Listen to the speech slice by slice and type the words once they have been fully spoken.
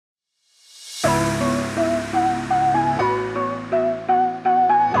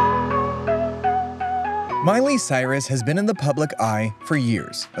Miley Cyrus has been in the public eye for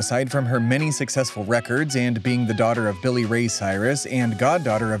years. Aside from her many successful records and being the daughter of Billy Ray Cyrus and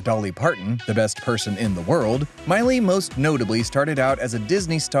goddaughter of Dolly Parton, the best person in the world, Miley most notably started out as a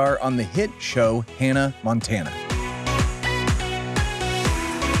Disney star on the hit show Hannah Montana.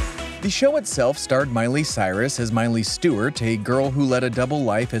 The show itself starred Miley Cyrus as Miley Stewart, a girl who led a double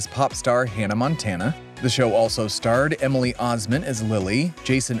life as pop star Hannah Montana. The show also starred Emily Osment as Lily,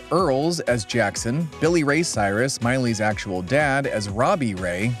 Jason Earls as Jackson, Billy Ray Cyrus, Miley's actual dad, as Robbie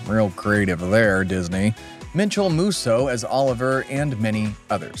Ray, real creative there, Disney, Mitchell Musso as Oliver, and many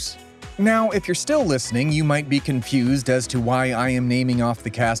others. Now, if you're still listening, you might be confused as to why I am naming off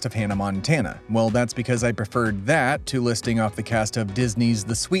the cast of Hannah Montana. Well, that's because I preferred that to listing off the cast of Disney's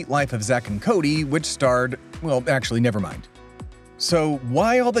The Sweet Life of Zack and Cody, which starred, well, actually, never mind. So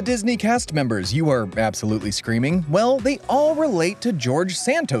why all the Disney cast members, you are absolutely screaming? Well, they all relate to George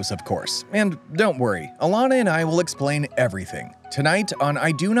Santos, of course. And don't worry, Alana and I will explain everything. Tonight on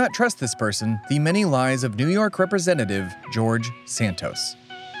I Do Not Trust This Person, the many lies of New York Representative George Santos.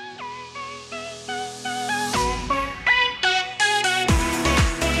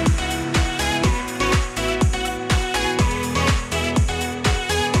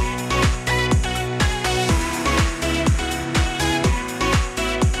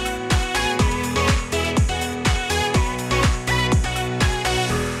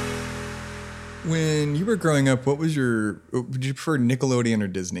 When you were growing up, would you prefer Nickelodeon or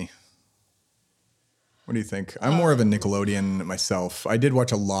Disney? What do you think? I'm more of a Nickelodeon myself. I did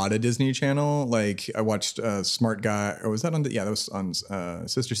watch a lot of Disney Channel. Like I watched Smart Guy, or was that on that was on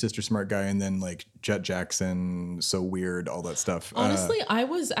Sister Smart Guy, and then like Jet Jackson, So Weird, all that stuff. Honestly, I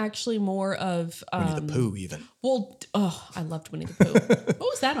was actually more of Winnie the Pooh even. Well, I loved Winnie the Pooh. What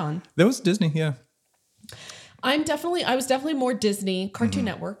was that on? That was Disney, yeah. I was definitely more Disney, Cartoon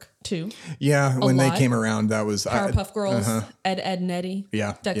Network too. Yeah, when they came around, that was Powerpuff Girls, Ed, and Eddie.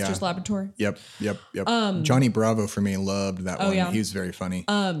 Yeah, Dexter's Laboratory. Yep. Johnny Bravo for me, loved that one. Yeah. He was very funny.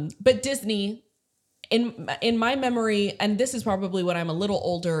 But Disney, in my memory, and this is probably when I'm a little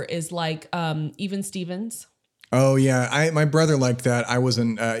older, is like Even Stevens. Oh yeah, my brother liked that. I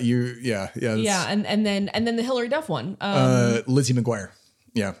wasn't. Yeah, and then the Hilary Duff one. Lizzie McGuire.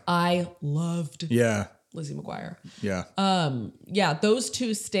 Yeah, I loved. Yeah. Lizzie McGuire. Yeah. Those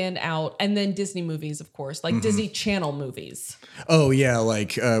two stand out. And then Disney movies, of course, like Disney Channel movies. Oh, yeah.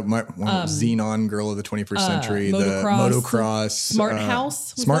 Like Xenon, Girl of the 21st Century, the Motocross. Smart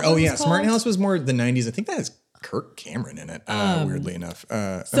House. Smart House was more the 90s. I think that has Kirk Cameron in it, weirdly enough.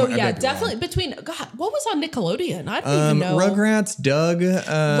 Definitely between, God, what was on Nickelodeon? I don't even know. Rugrats, Doug.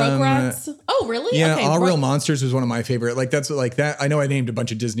 Rugrats? Oh, really? Yeah, okay, All Real Monsters was one of my favorite. Like, that's like that. I know I named a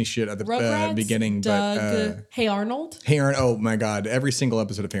bunch of Disney shit at the beginning. Doug, but Hey Arnold. Oh my God. Every single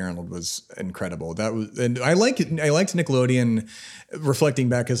episode of Hey Arnold was incredible. And I liked Nickelodeon reflecting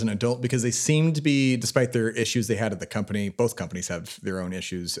back as an adult because they seemed to be, despite their issues they had at the company, both companies have their own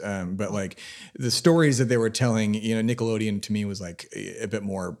issues. But like the stories that they were telling, Nickelodeon to me was like a bit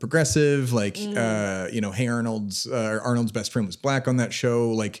more progressive. Like, Hey Arnold's best friend was black on that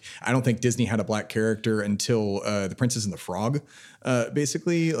show. Like, I don't think Disney had a black character until The Princess and the Frog.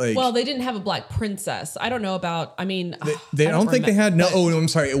 Basically, like, well, they didn't have a black princess. I don't know about. I mean, I don't think they had. No, I'm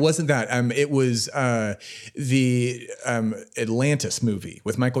sorry, it wasn't that. It was the Atlantis movie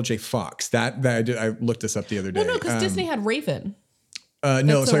with Michael J. Fox. That I looked this up the other day. Well, no, because Disney had Raven.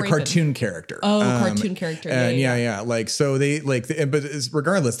 No, sorry, cartoon character. Cartoon character. Yeah. Like, so they but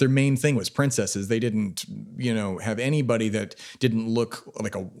regardless, their main thing was princesses. They didn't, have anybody that didn't look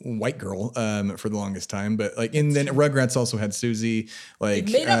like a white girl for the longest time. But like, and then Rugrats also had Susie. Like,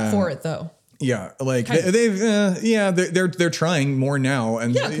 they made up for it though. Yeah, like they're trying more now,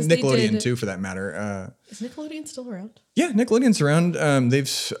 and Nickelodeon too, for that matter. Is Nickelodeon still around? Yeah, Nickelodeon's around.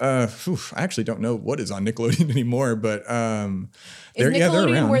 I actually don't know what is on Nickelodeon anymore, but is Nickelodeon they're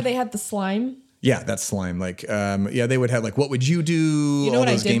around. Where they had the slime? Yeah, that's slime. Like, they would have like, what would you do? You know all what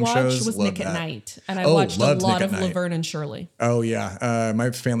those I did game watch shows. was Loved Nick at that. Night, and I watched a lot of Night. Laverne and Shirley. Oh yeah, my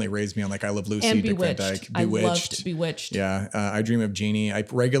family raised me on like I Love Lucy, and Dick Van Bewitched. Dyke, I loved Bewitched. Yeah, I Dream of Jeannie. I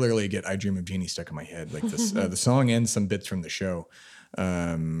regularly get I Dream of Jeannie stuck in my head, like this the song and some bits from the show.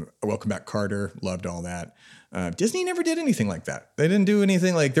 Welcome Back, Carter. Loved all that. Disney never did anything like that. They didn't do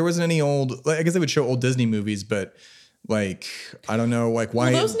anything like there wasn't any old. I guess they would show old Disney movies, but like I don't know, like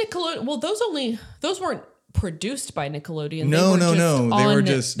why Well, those weren't produced by Nickelodeon. No.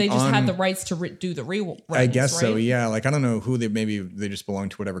 They just had the rights to do the reruns. I guess so. right? Yeah. Like, I don't know who they just belong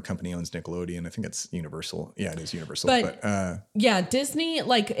to whatever company owns Nickelodeon. I think it's Universal. Yeah, it is Universal. But yeah, Disney,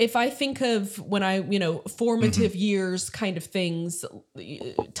 like if I think of when I, formative years kind of things,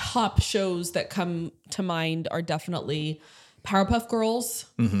 top shows that come to mind are definitely Powerpuff Girls,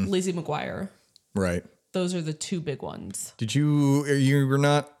 Lizzie McGuire. right. Those are the two big ones. You were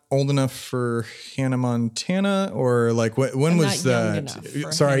not old enough for Hannah Montana, or like when was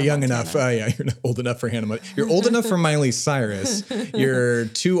that? Sorry, young enough. Yeah, you're not old enough for Hannah Montana. You're old enough for Miley Cyrus. You're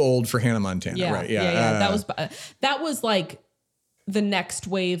too old for Hannah Montana, right? Yeah. That was like the next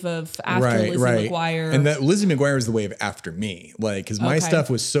wave of after Lizzie McGuire. And that Lizzie McGuire was the wave after me. Like, because my stuff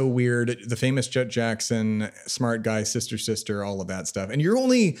was so weird. The famous Jet Jackson, Smart Guy, Sister, all of that stuff. And you're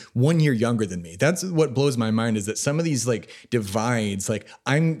only 1 year younger than me. That's what blows my mind, is that some of these like divides, like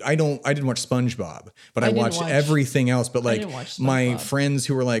I didn't watch SpongeBob, but I watched everything else. But like my friends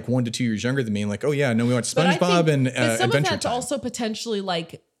who were like 1 to 2 years younger than me, like, oh yeah, no, we watched SpongeBob and some Adventure of that's Time. also potentially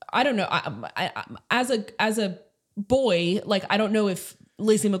like, I don't know. I as a boy, like I don't know if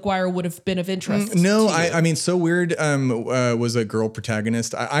Lizzie McGuire would have been of interest. No, I mean, So Weird was a girl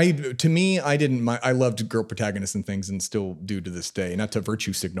protagonist. To me, I didn't mind. I loved girl protagonists and things, and still do to this day. Not to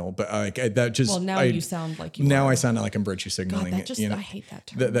virtue signal, but like that just. Well, now you sound like you. Now I sound like I'm virtue signaling. God, I hate that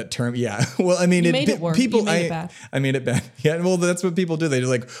term. That term, yeah. Well, I mean, you made it work. People, you made it bad. I made it bad. Yeah. Well, that's what people do. They're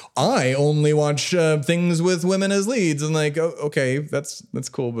like, I only watch things with women as leads, and like, oh, okay, that's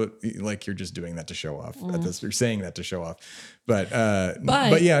cool, but like you're just doing that to show off. You're saying that to show off.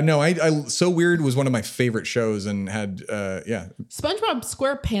 But yeah, no, I So Weird was one of my favorite shows, and had SpongeBob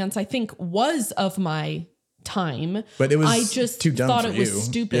SquarePants, I think, was of my time, but it was I just too dumb thought for it was you.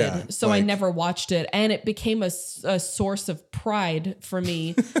 stupid, so I never watched it, and it became a source of pride for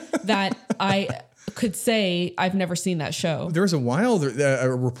me that I could say I've never seen that show. There was a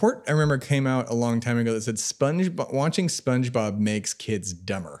report I remember came out a long time ago that said watching SpongeBob makes kids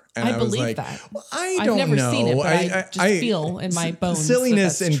dumber. And I was like, that. Well, I don't know. I've never seen it, but I just feel in my bones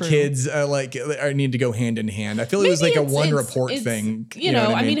silliness and true. Kids need to go hand in hand. I feel it was like a one report thing. You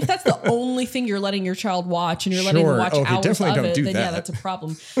know, I mean, if that's the only thing you're letting your child watch, and you're letting them watch hours of it, then yeah, that's a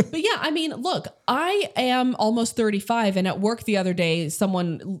problem. But yeah, I mean, look, I am almost 35, and at work the other day,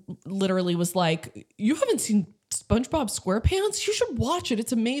 someone literally was like, "You haven't seen SpongeBob SquarePants? You should watch it.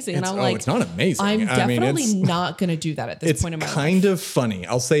 It's amazing." And I'm like, it's not amazing. I'm definitely not going to do that at this point in my life. It's kind of funny.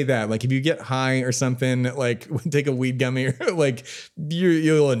 I'll say that. Like, if you get high or something, like take a weed gummy, or like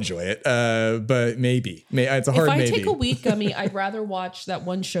you'll enjoy it. But maybe it's a hard maybe. If I take a weed gummy, I'd rather watch that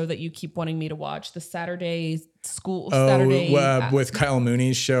one show that you keep wanting me to watch, the Saturday with Kyle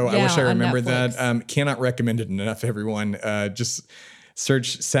Mooney's show. I wish I remembered that. Cannot recommend it enough, everyone. Just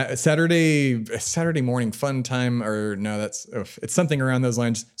search Saturday morning fun time, or no, it's something around those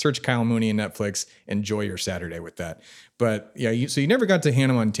lines. Search Kyle Mooney and Netflix. Enjoy your Saturday with that. But yeah, so you never got to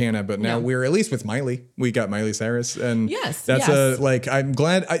Hannah Montana, but now we're at least with Miley. We got Miley Cyrus, and I'm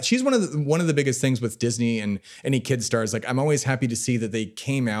glad she's one of the biggest things with Disney and any kid stars. Like, I'm always happy to see that they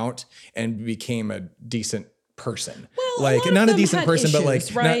came out and became a decent person. Well, like, not a decent person, issues, but like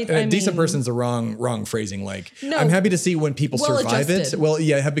right? a decent person's a wrong phrasing. Like, I'm happy to see when people survive it. Well,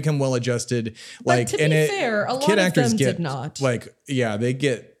 yeah, have become well adjusted. Like, but to be fair, a lot of them did not. Like, yeah, they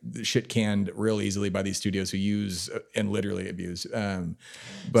get shit canned real easily by these studios who use and literally abuse.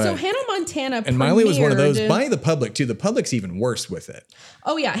 But so Hannah Montana and Miley was one of those by the public too. The public's even worse with it.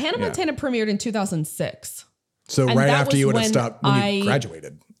 Oh yeah, Hannah Montana premiered in 2006. So right after you would have stopped when you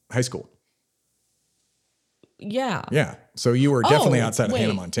graduated high school. Yeah. Yeah. So you were definitely outside of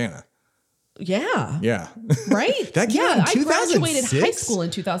Hannah Montana. Yeah. Yeah. Right? That came out in 2006? I graduated high school in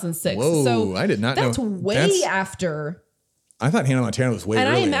 2006. Whoa, so I did not know. That's way after. I thought Hannah Montana was way earlier.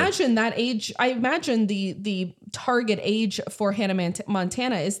 And I imagine that age, the target age for Hannah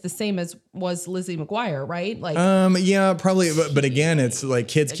Montana is the same as was Lizzie McGuire, right? Like, yeah, probably. But again, it's like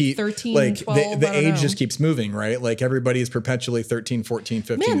kids keep 13, like 12, the age just keeps moving, right? Like, everybody is perpetually 13, 14,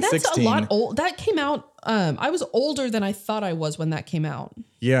 15, man, that's 16. a lot old. That came out. I was older than I thought I was when that came out.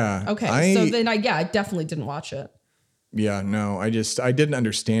 Yeah. Okay. So then I definitely didn't watch it. Yeah, no, I didn't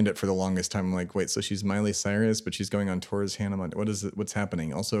understand it for the longest time. I'm like, wait, so she's Miley Cyrus, but she's going on tour as Hannah Montana. What's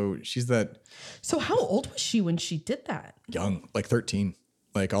happening? Also, she's that. So how old was she when she did that? Young, like 13.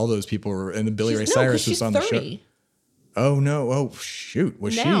 Like, all those people were, and then Billy Ray Cyrus was on 30. The show. Oh no! Oh shoot!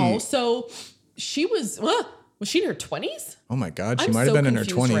 Was now, she? So she was. Was she in her 20s? Oh my God, she might have been in her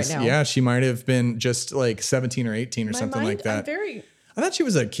 20s. Right, yeah, she might have been just like 17 or 18 or something like that. I thought she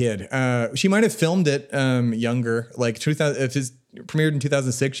was a kid. She might have filmed it younger. Like, 2000, if it premiered in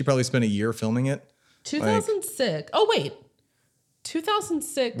 2006, she probably spent a year filming it. 2006. Oh, wait.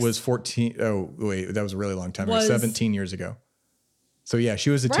 2006 was 14. Oh, wait, that was a really long time ago. 17 years ago. So yeah, she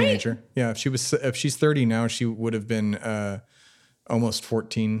was a teenager. Yeah, if she's 30 now, she would have been almost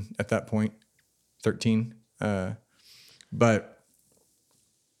 14 at that point, 13. But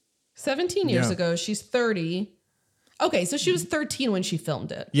 17 years ago, she's 30. Okay, so she was 13 when she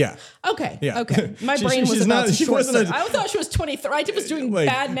filmed it. Yeah. Okay. Yeah. Okay. My brain was about to short circuit. I thought she was 23. I was doing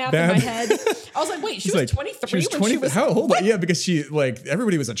bad math in my head. I was like, wait, she was 23 when she was... How old? Yeah, because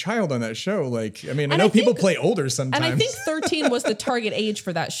everybody was a child on that show. I know people play older sometimes. And I think 13 was the target age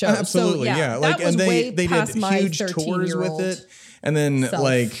for that show. Absolutely, so, yeah. That was way they past did my huge tours with it. And then self.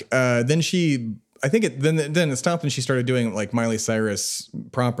 then she... I think then it stopped and she started doing like Miley Cyrus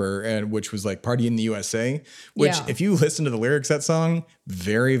proper, and which was like Party in the USA, which if you listen to the lyrics of that song,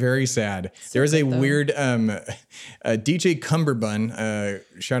 very, very sad. There is a weird DJ Cumberbun,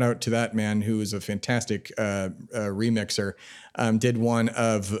 shout out to that man who is a fantastic remixer, did one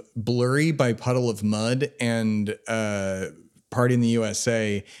of Blurry by Puddle of Mud and Party in the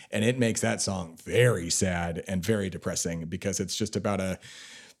USA, and it makes that song very sad and very depressing because it's just about a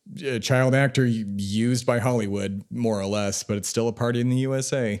child actor used by Hollywood, more or less, but it's still a Party in the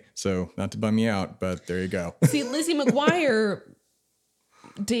USA. So not to bum you out, but there you go. See, Lizzie McGuire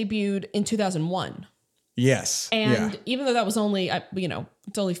debuted in 2001. Yes. And even though that was only,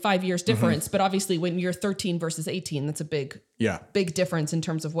 it's only 5 years difference, but obviously when you're 13 versus 18, that's a big difference in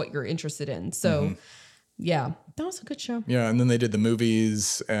terms of what you're interested in. So yeah, that was a good show. Yeah. And then they did the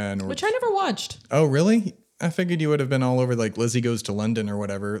movies which I never watched. Oh, really? I figured you would have been all over like Lizzie Goes to London or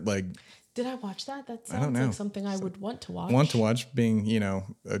whatever. Did I watch that? That sounds like something I would want to watch. Want to watch, being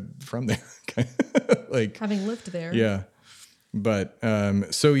from there, having lived there. Yeah, but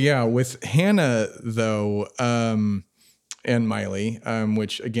with Hannah though, and Miley,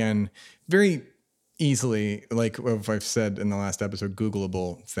 which again, very easily, like I've said in the last episode,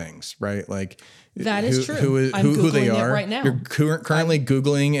 Googleable things, right? Like that is true. Who they are right now. You're currently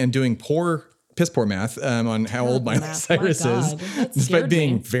Googling and doing piss poor math on how old Miley Cyrus is, despite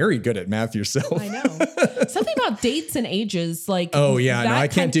being very good at math yourself. I know. Something about dates and ages, like I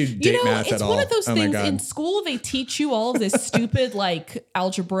can't do date math at all. It's one of those things in school. They teach you all of this stupid like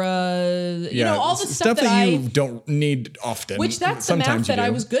algebra, all the stuff that you don't need often. Which that's the math that I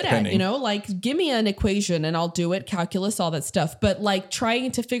was good at. Like give me an equation and I'll do it, calculus, all that stuff. But like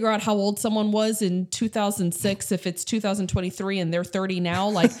trying to figure out how old someone was in 2006, if it's 2023 and they're 30 now,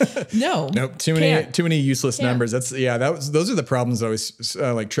 like nope. Too many useless numbers. Those are the problems that always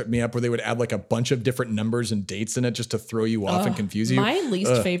tripped me up, where they would add like a bunch of different numbers and dates in it just to throw you off and confuse you. My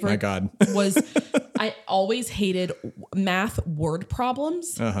least favorite my God. was I always hated math word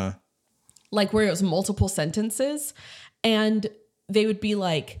problems. Like where it was multiple sentences and they would be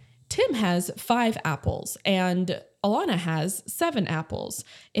like, Tim has 5 apples and Alana has 7 apples.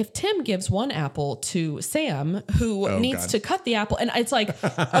 If Tim gives 1 apple to Sam, who needs to cut the apple, and it's like,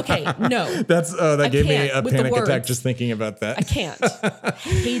 okay, no. That gave me a panic attack just thinking about that. I can't.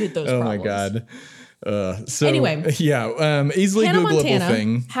 Hated those problems. Oh my God. Anyway, easily Hannah Googleable Montana,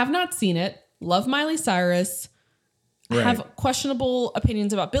 thing. Have not seen it. Love Miley Cyrus. Right. Have questionable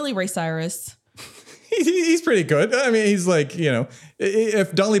opinions about Billy Ray Cyrus. He's pretty good. I mean, he's like,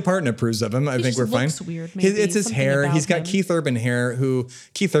 if Dolly Parton approves of him, I think we're fine. Weird, maybe. It's his hair. He's got Keith Urban hair, who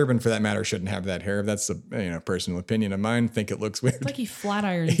Keith Urban, for that matter, shouldn't have that hair. That's a personal opinion of mine. I think it looks weird. It's like he flat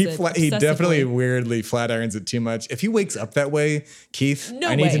irons it. He definitely weirdly flat irons it too much. If he wakes up that way, Keith,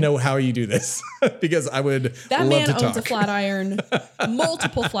 I need to know how you do this because I would that love man to talk. owns a flat iron,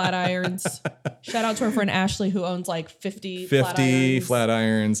 multiple flat irons. Shout out to our friend Ashley, who owns like 50 flat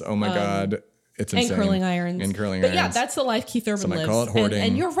irons. Oh my God. It's insane. And curling irons. But yeah, that's the life Keith Urban lives. I call it hoarding.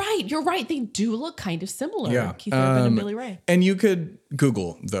 And you're right. They do look kind of similar. Yeah. Keith Urban and Billy Ray. And you could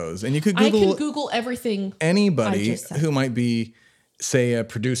Google those. And you could I can Google everything. Anybody who might be, say, a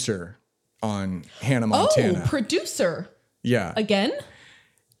producer on Hannah Montana. Oh, producer. Yeah. Again?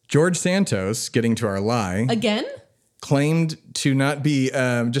 George Santos, getting to our lie. Again? Claimed to not be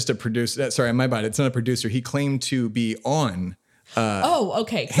just a producer. Sorry, my bad. It's not a producer. He claimed to be on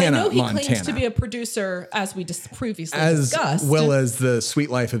okay. I know he claims to be a producer, as we previously discussed, as well as the Sweet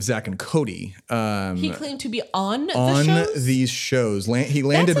Life of Zach and Cody. He claimed to be on these shows. He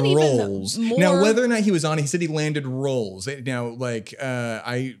landed roles. Now, whether or not he was on, he said he landed roles. Now,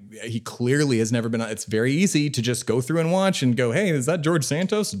 he clearly has never been on. It's very easy to just go through and watch and go, "Hey, is that George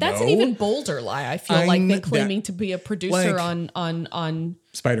Santos?" That's an even bolder lie. I feel like than claiming to be a producer on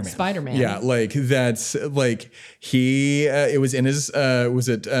Spider-Man. Yeah, like that's like he. It was in his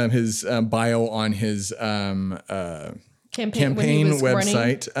his bio on his campaign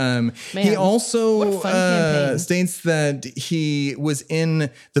website. He also states that he was in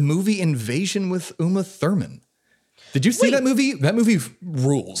the movie Invasion with Uma Thurman. Did you see that movie? That movie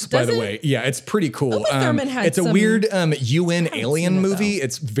rules, by the way. Yeah, it's pretty cool. Uma Thurman had it's a weird UN alien movie.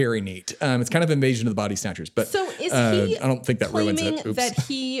 It's very neat. It's kind of Invasion of the Body Snatchers, but so is he? I don't think that ruins it. Oops. That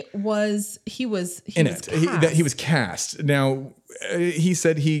he was in it. He was cast. Now he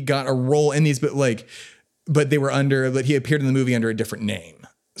said he got a role in these, but they were but he appeared in the movie under a different name.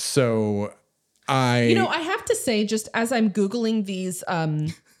 So I have to say, just as I'm Googling these,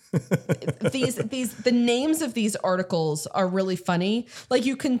 the names of these articles are really funny. Like,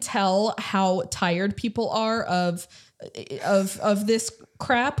 you can tell how tired people are of this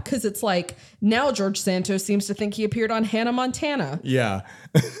crap, because it's like, now George Santos seems to think he appeared on Hannah Montana. Yeah.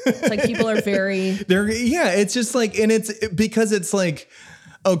 It's like people are it's just like, and it's because it's like,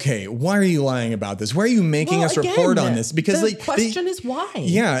 okay, why are you lying about this? Why are you making us report on this? Because the question is why.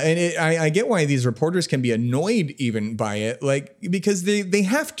 Yeah, and I get why these reporters can be annoyed even by it, because they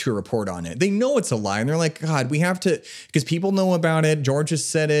have to report on it. They know it's a lie, and they're like, God, we have to, because people know about it. George has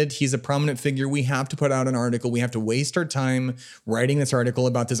said it. He's a prominent figure. We have to put out an article. We have to waste our time writing this article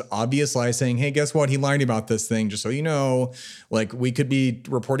about this obvious lie, saying, hey, guess what? He lied about this thing, just so you know. Like, we could be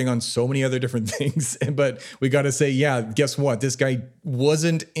reporting on so many other different things, but we got to say, yeah, guess what? This guy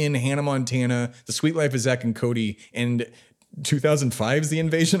wasn't in Hannah Montana, The Sweet Life of Zack and Cody, and 2005's The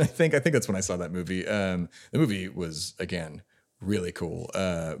Invasion. I think that's when I saw that movie. The movie was, again, really cool.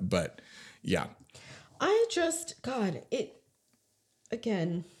 But yeah,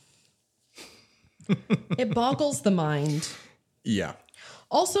 it boggles the mind. Yeah.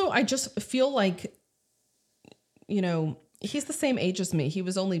 Also, I just feel like, he's the same age as me. He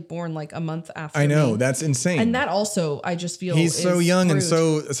was only born like a month after I know, me. that's insane. And that also, I just feel he's so young rude.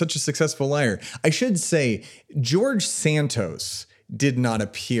 And such a successful liar. I should say, George Santos did not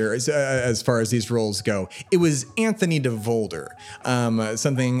appear as far as these roles go. It was Anthony DeVolder,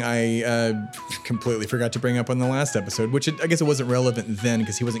 something I completely forgot to bring up on the last episode, which I guess it wasn't relevant then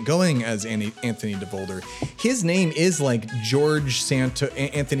because he wasn't going as Anthony DeVolder. His name is like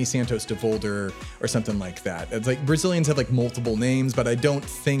Anthony Santos DeVolder or something like that. It's like Brazilians have like multiple names, but I don't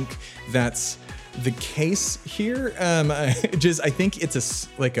think that's the case here. I think it's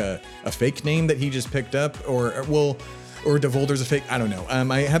a fake name that he just picked up, or DeVolder's a fake. I don't know.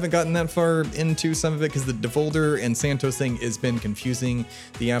 I haven't gotten that far into some of it because the DeVolder and Santos thing has been confusing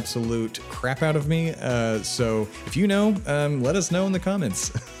the absolute crap out of me. So if you know, let us know in the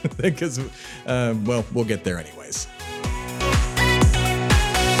comments because, we'll get there anyways.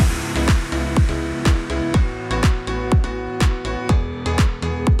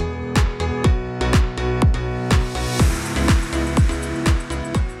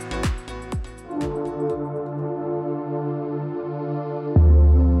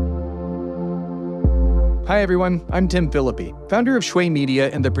 Hi everyone, I'm Tim Philippi, founder of Shui Media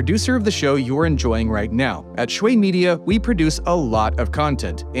and the producer of the show you're enjoying right now. At Shui Media, we produce a lot of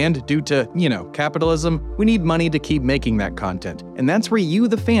content, and due to, capitalism, we need money to keep making that content. And that's where you,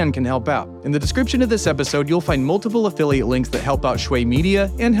 the fan, can help out. In the description of this episode, you'll find multiple affiliate links that help out Shui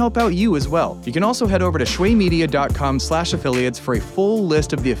Media and help out you as well. You can also head over to shuimedia.com/affiliates for a full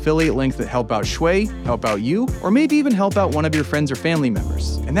list of the affiliate links that help out Shui, help out you, or maybe even help out one of your friends or family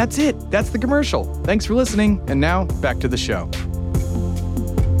members. And that's it. That's the commercial. Thanks for listening. And now, back to the show.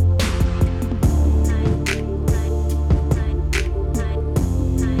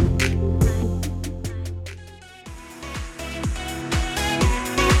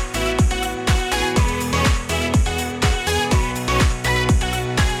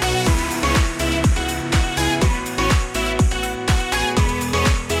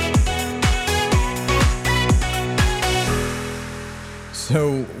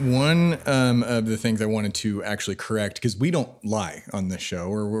 So one of the things I wanted to actually correct, because we don't lie on this show,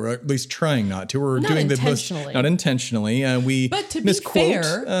 or we're at least trying not to. We're doing the most, not intentionally. We but to misquote be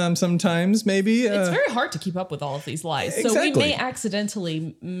fair, sometimes, maybe. It's very hard to keep up with all of these lies. Exactly. So we may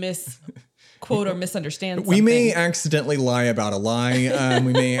accidentally misquote or misunderstand something. We may accidentally lie about a lie.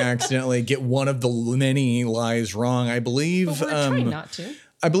 We may accidentally get one of the many lies wrong, I believe. But we're trying not to.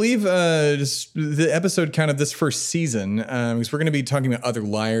 I believe just the episode kind of this first season, because we're going to be talking about other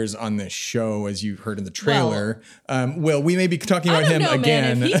liars on this show, as you heard in the trailer. We may be talking about him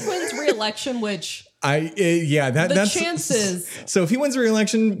again. Man, if he wins re-election, which that's chances. So if he wins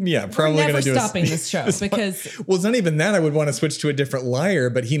re-election, probably going to do. We're never stopping this show because it's not even that. I would want to switch to a different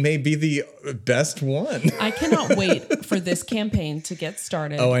liar, but he may be the best one. I cannot wait for this campaign to get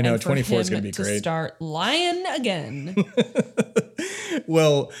started. Oh, I know. 24 is going to be great. To start lying again.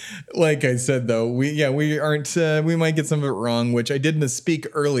 Well, like I said, though, we aren't. We might get some of it wrong, which I did misspeak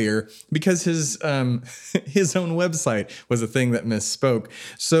earlier because his own website was a thing that misspoke.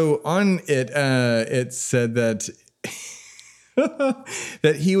 So on it, it said that.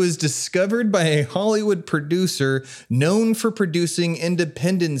 that he was discovered by a Hollywood producer known for producing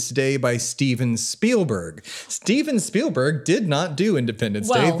Independence Day by Steven Spielberg. Steven Spielberg did not do Independence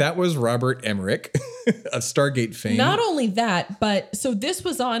Day. That was Robert Emmerich of Stargate fame. Not only that, but so this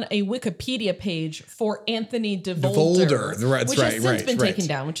was on a Wikipedia page for Anthony DeVolder, which has since been taken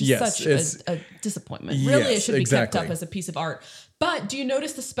down, which is such a disappointment. Really, it should be kept up as a piece of art. But do you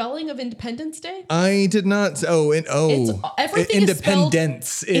notice the spelling of Independence Day? I did not. Everything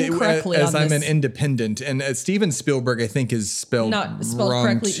independence is spelled incorrectly as I'm an independent. And Steven Spielberg, I think, is spelled not spelled wrong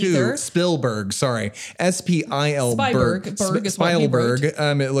correctly too. either. Spielberg, sorry, Spilberg. Berg is what he wrote.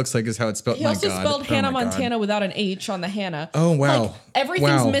 It looks like is how it's spelled. He also spelled Hannah Montana without an H on the Hannah. Oh wow, like,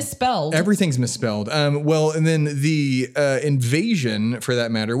 everything's misspelled. Everything's misspelled. Well, and then the Invasion, for that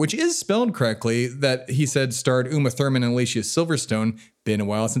matter, which is spelled correctly, that he said starred Uma Thurman and Alicia Silverstone. Been a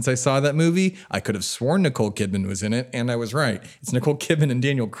while since I saw that movie. I could have sworn Nicole Kidman was in it, and I was right. It's Nicole Kidman and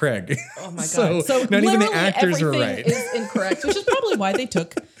Daniel Craig. Oh my god! So not even the actors were right. Everything is incorrect, which is probably why they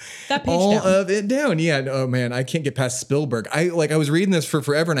took that page all down. of it down. Yeah. Oh man, I can't get past Spielberg. I was reading this for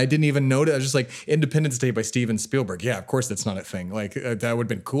forever, and I didn't even notice. I was just like Independence Day by Steven Spielberg. Yeah, of course that's not a thing. Like that would have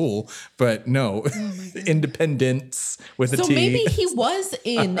been cool, but no. Independence with a T. So maybe he was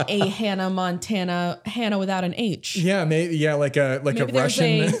in a Hannah Montana, Hannah without an H. Yeah, maybe. Yeah, like a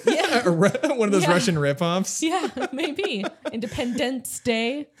Russian, one of those Russian ripoffs. Yeah, maybe Independence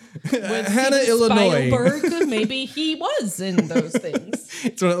Day with Hannah, Illinois. Spielberg. Maybe he was in those things.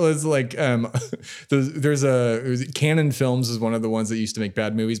 It's one of those like there's Canon Films is one of the ones that used to make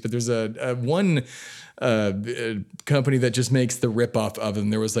bad movies, but there's a one company that just makes the ripoff of them.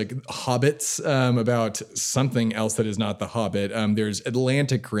 There was like Hobbits about something else that is not The Hobbit. There's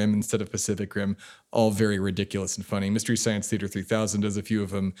Atlantic Rim instead of Pacific Rim. All very ridiculous and funny. Mystery Science Theater 3000 does a few of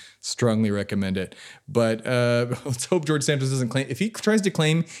them. Strongly recommend it. But let's hope George Santos doesn't claim. If he tries to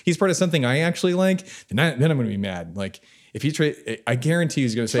claim he's part of something I actually like, then I'm going to be mad. Like if he I guarantee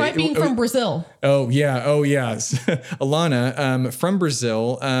he's going to say. Try being from Brazil. Oh yeah. Alana from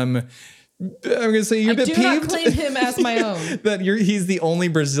Brazil. I'm going to say you're a bit peeved. I do not claim him as my own. That he's the only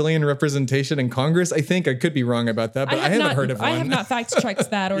Brazilian representation in Congress. I think I could be wrong about that, but I haven't heard of one. I have not fact-checked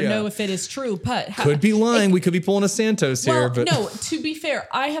that or know if it is true, but... Could be lying. We could be pulling a Santos here. But no, to be fair,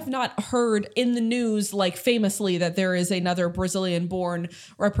 I have not heard in the news, like famously, that there is another Brazilian-born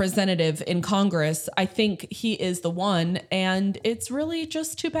representative in Congress. I think he is the one, and it's really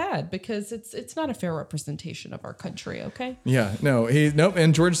just too bad because it's not a fair representation of our country, okay? Yeah, no,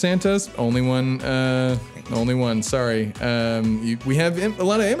 and George Santos, only one. Sorry. We have a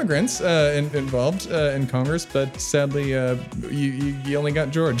lot of immigrants involved in Congress, but sadly, you only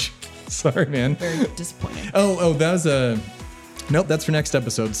got George. Sorry, man. Very disappointing. Oh, that was a. Nope, that's for next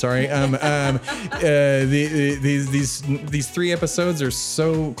episode. Sorry. These 3 episodes are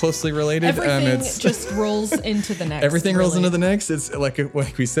so closely related. Everything just rolls into the next. Everything rolls into the next. It's like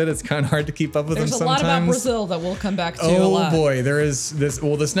we said, it's kind of hard to keep up with them sometimes. There's a lot about Brazil that we'll come back to. a lot. Boy, there is this.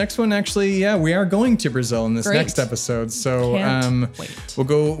 Well, this next one actually, yeah, we are going to Brazil in this next episode. So wait.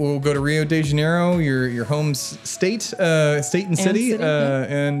 we'll go to Rio de Janeiro, your home state and city,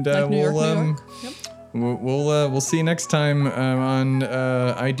 and like New York. Yep. We'll see you next time on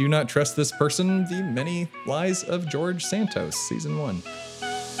I Do Not Trust This Person, The Many Lies of George Santos, Season 1.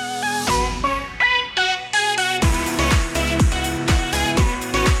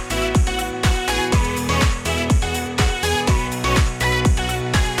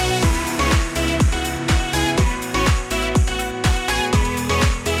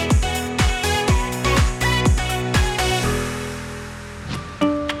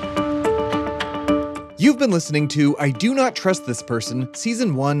 You've been listening to I Do Not Trust This Person,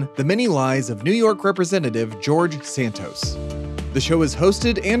 Season 1, The Many Lies of New York Representative George Santos. The show is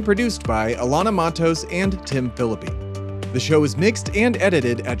hosted and produced by Alana Matos and Tim Philippi. The show is mixed and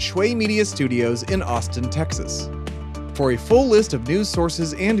edited at Shway Media Studios in Austin, Texas. For a full list of news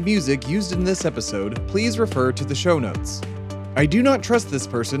sources and music used in this episode, please refer to the show notes. I Do Not Trust This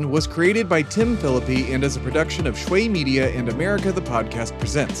Person was created by Tim Philippi and is a production of Shway Media and America the Podcast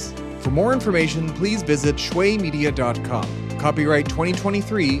Presents. For more information, please visit shwaymedia.com. Copyright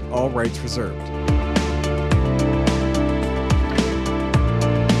 2023, all rights reserved.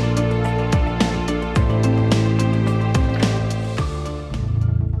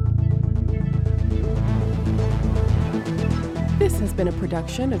 This has been a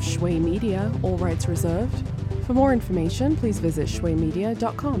production of Shway Media, all rights reserved. For more information, please visit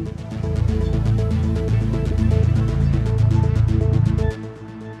shwaymedia.com.